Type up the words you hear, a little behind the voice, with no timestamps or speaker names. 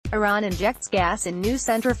Iran injects gas in new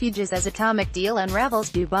centrifuges as atomic deal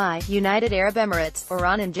unravels. Dubai, United Arab Emirates.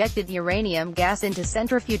 Iran injected uranium gas into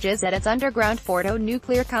centrifuges at its underground Fordo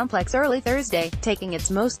nuclear complex early Thursday, taking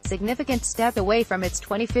its most significant step away from its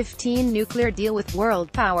 2015 nuclear deal with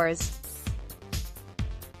world powers.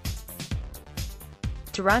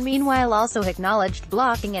 Tehran meanwhile also acknowledged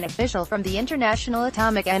blocking an official from the International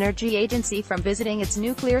Atomic Energy Agency from visiting its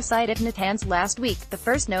nuclear site at Natanz last week, the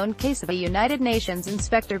first known case of a United Nations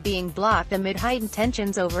inspector being blocked amid heightened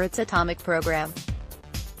tensions over its atomic program.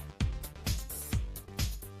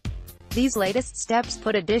 These latest steps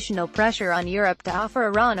put additional pressure on Europe to offer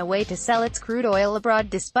Iran a way to sell its crude oil abroad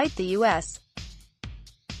despite the U.S.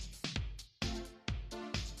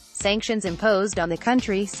 sanctions imposed on the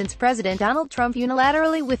country since President Donald Trump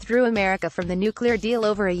unilaterally withdrew America from the nuclear deal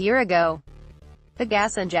over a year ago. The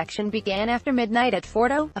gas injection began after midnight at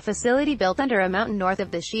Fordo, a facility built under a mountain north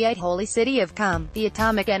of the Shiite holy city of Qom, the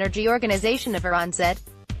Atomic Energy Organization of Iran said.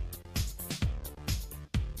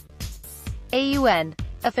 A UN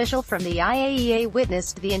official from the IAEA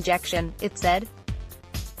witnessed the injection, it said.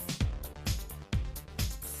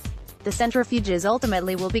 The centrifuges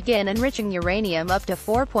ultimately will begin enriching uranium up to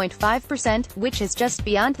 4.5%, which is just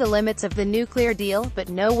beyond the limits of the nuclear deal, but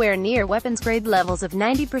nowhere near weapons-grade levels of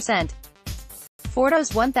 90%.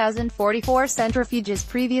 Fordo's 1,044 centrifuges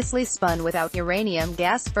previously spun without uranium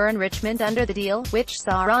gas for enrichment under the deal, which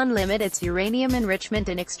saw Iran limit its uranium enrichment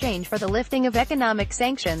in exchange for the lifting of economic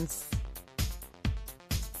sanctions.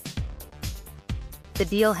 The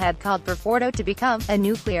deal had called for Fordo to become a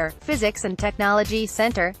nuclear, physics and technology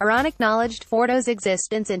center. Iran acknowledged Fordo's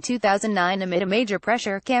existence in 2009 amid a major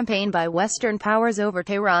pressure campaign by Western powers over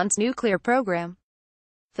Tehran's nuclear program.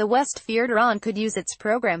 The West feared Iran could use its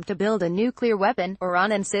program to build a nuclear weapon.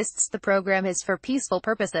 Iran insists the program is for peaceful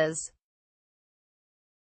purposes.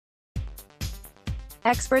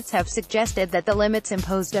 Experts have suggested that the limits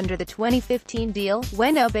imposed under the 2015 deal,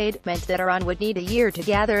 when obeyed, meant that Iran would need a year to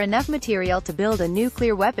gather enough material to build a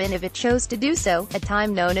nuclear weapon if it chose to do so, a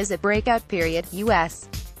time known as a breakout period. U.S.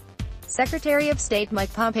 Secretary of State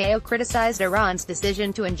Mike Pompeo criticized Iran's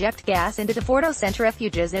decision to inject gas into the Fordo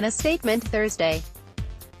centrifuges in a statement Thursday.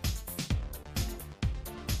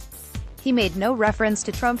 He made no reference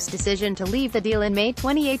to Trump's decision to leave the deal in May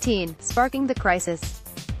 2018, sparking the crisis.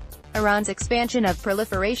 Iran's expansion of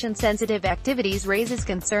proliferation-sensitive activities raises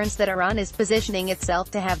concerns that Iran is positioning itself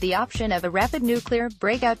to have the option of a rapid nuclear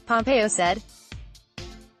breakout, Pompeo said.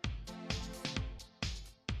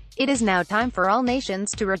 It is now time for all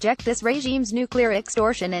nations to reject this regime's nuclear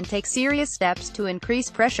extortion and take serious steps to increase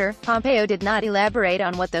pressure. Pompeo did not elaborate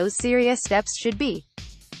on what those serious steps should be.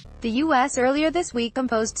 The U.S. earlier this week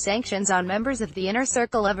imposed sanctions on members of the inner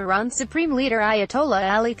circle of Iran's supreme leader Ayatollah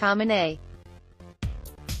Ali Khamenei.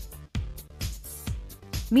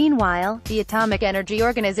 Meanwhile, the Atomic Energy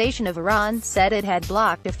Organization of Iran said it had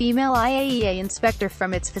blocked a female IAEA inspector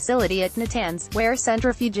from its facility at Natanz, where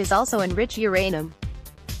centrifuges also enrich uranium.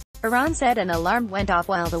 Iran said an alarm went off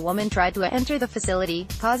while the woman tried to enter the facility,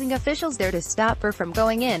 causing officials there to stop her from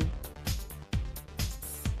going in.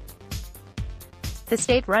 The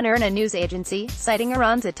state-run IRNA news agency, citing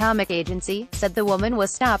Iran's atomic agency, said the woman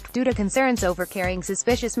was stopped due to concerns over carrying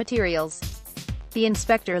suspicious materials. The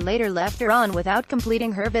inspector later left Iran without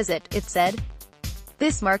completing her visit, it said.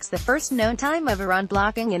 This marks the first known time of Iran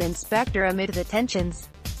blocking an inspector amid the tensions.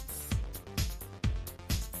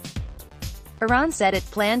 Iran said it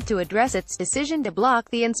planned to address its decision to block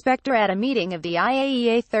the inspector at a meeting of the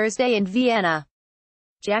IAEA Thursday in Vienna.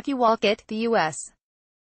 Jackie Walcott, the U.S.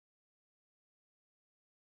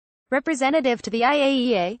 representative to the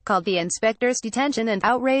IAEA, called the inspector's detention an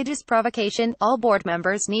outrageous provocation. All board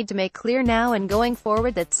members need to make clear now and going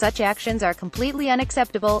forward that such actions are completely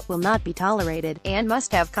unacceptable, will not be tolerated, and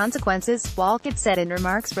must have consequences, Walcott said in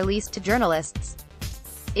remarks released to journalists.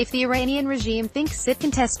 If the Iranian regime thinks it can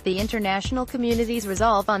test the international community's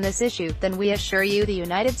resolve on this issue, then we assure you the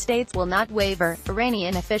United States will not waver.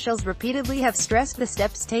 Iranian officials repeatedly have stressed the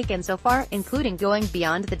steps taken so far, including going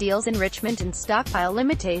beyond the deal's enrichment and stockpile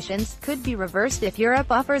limitations, could be reversed if Europe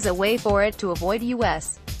offers a way for it to avoid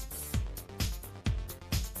U.S.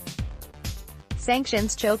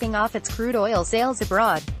 sanctions choking off its crude oil sales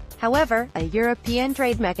abroad. However, a European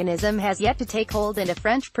trade mechanism has yet to take hold and a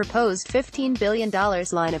French proposed $15 billion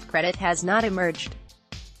line of credit has not emerged.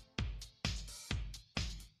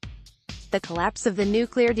 The collapse of the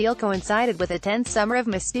nuclear deal coincided with a tense summer of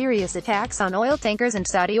mysterious attacks on oil tankers and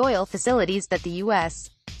Saudi oil facilities that the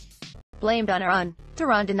U.S. blamed on Iran.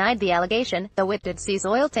 Tehran denied the allegation, though it did seize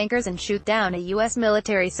oil tankers and shoot down a U.S.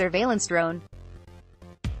 military surveillance drone.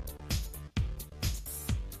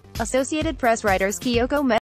 Associated Press writers Kyoko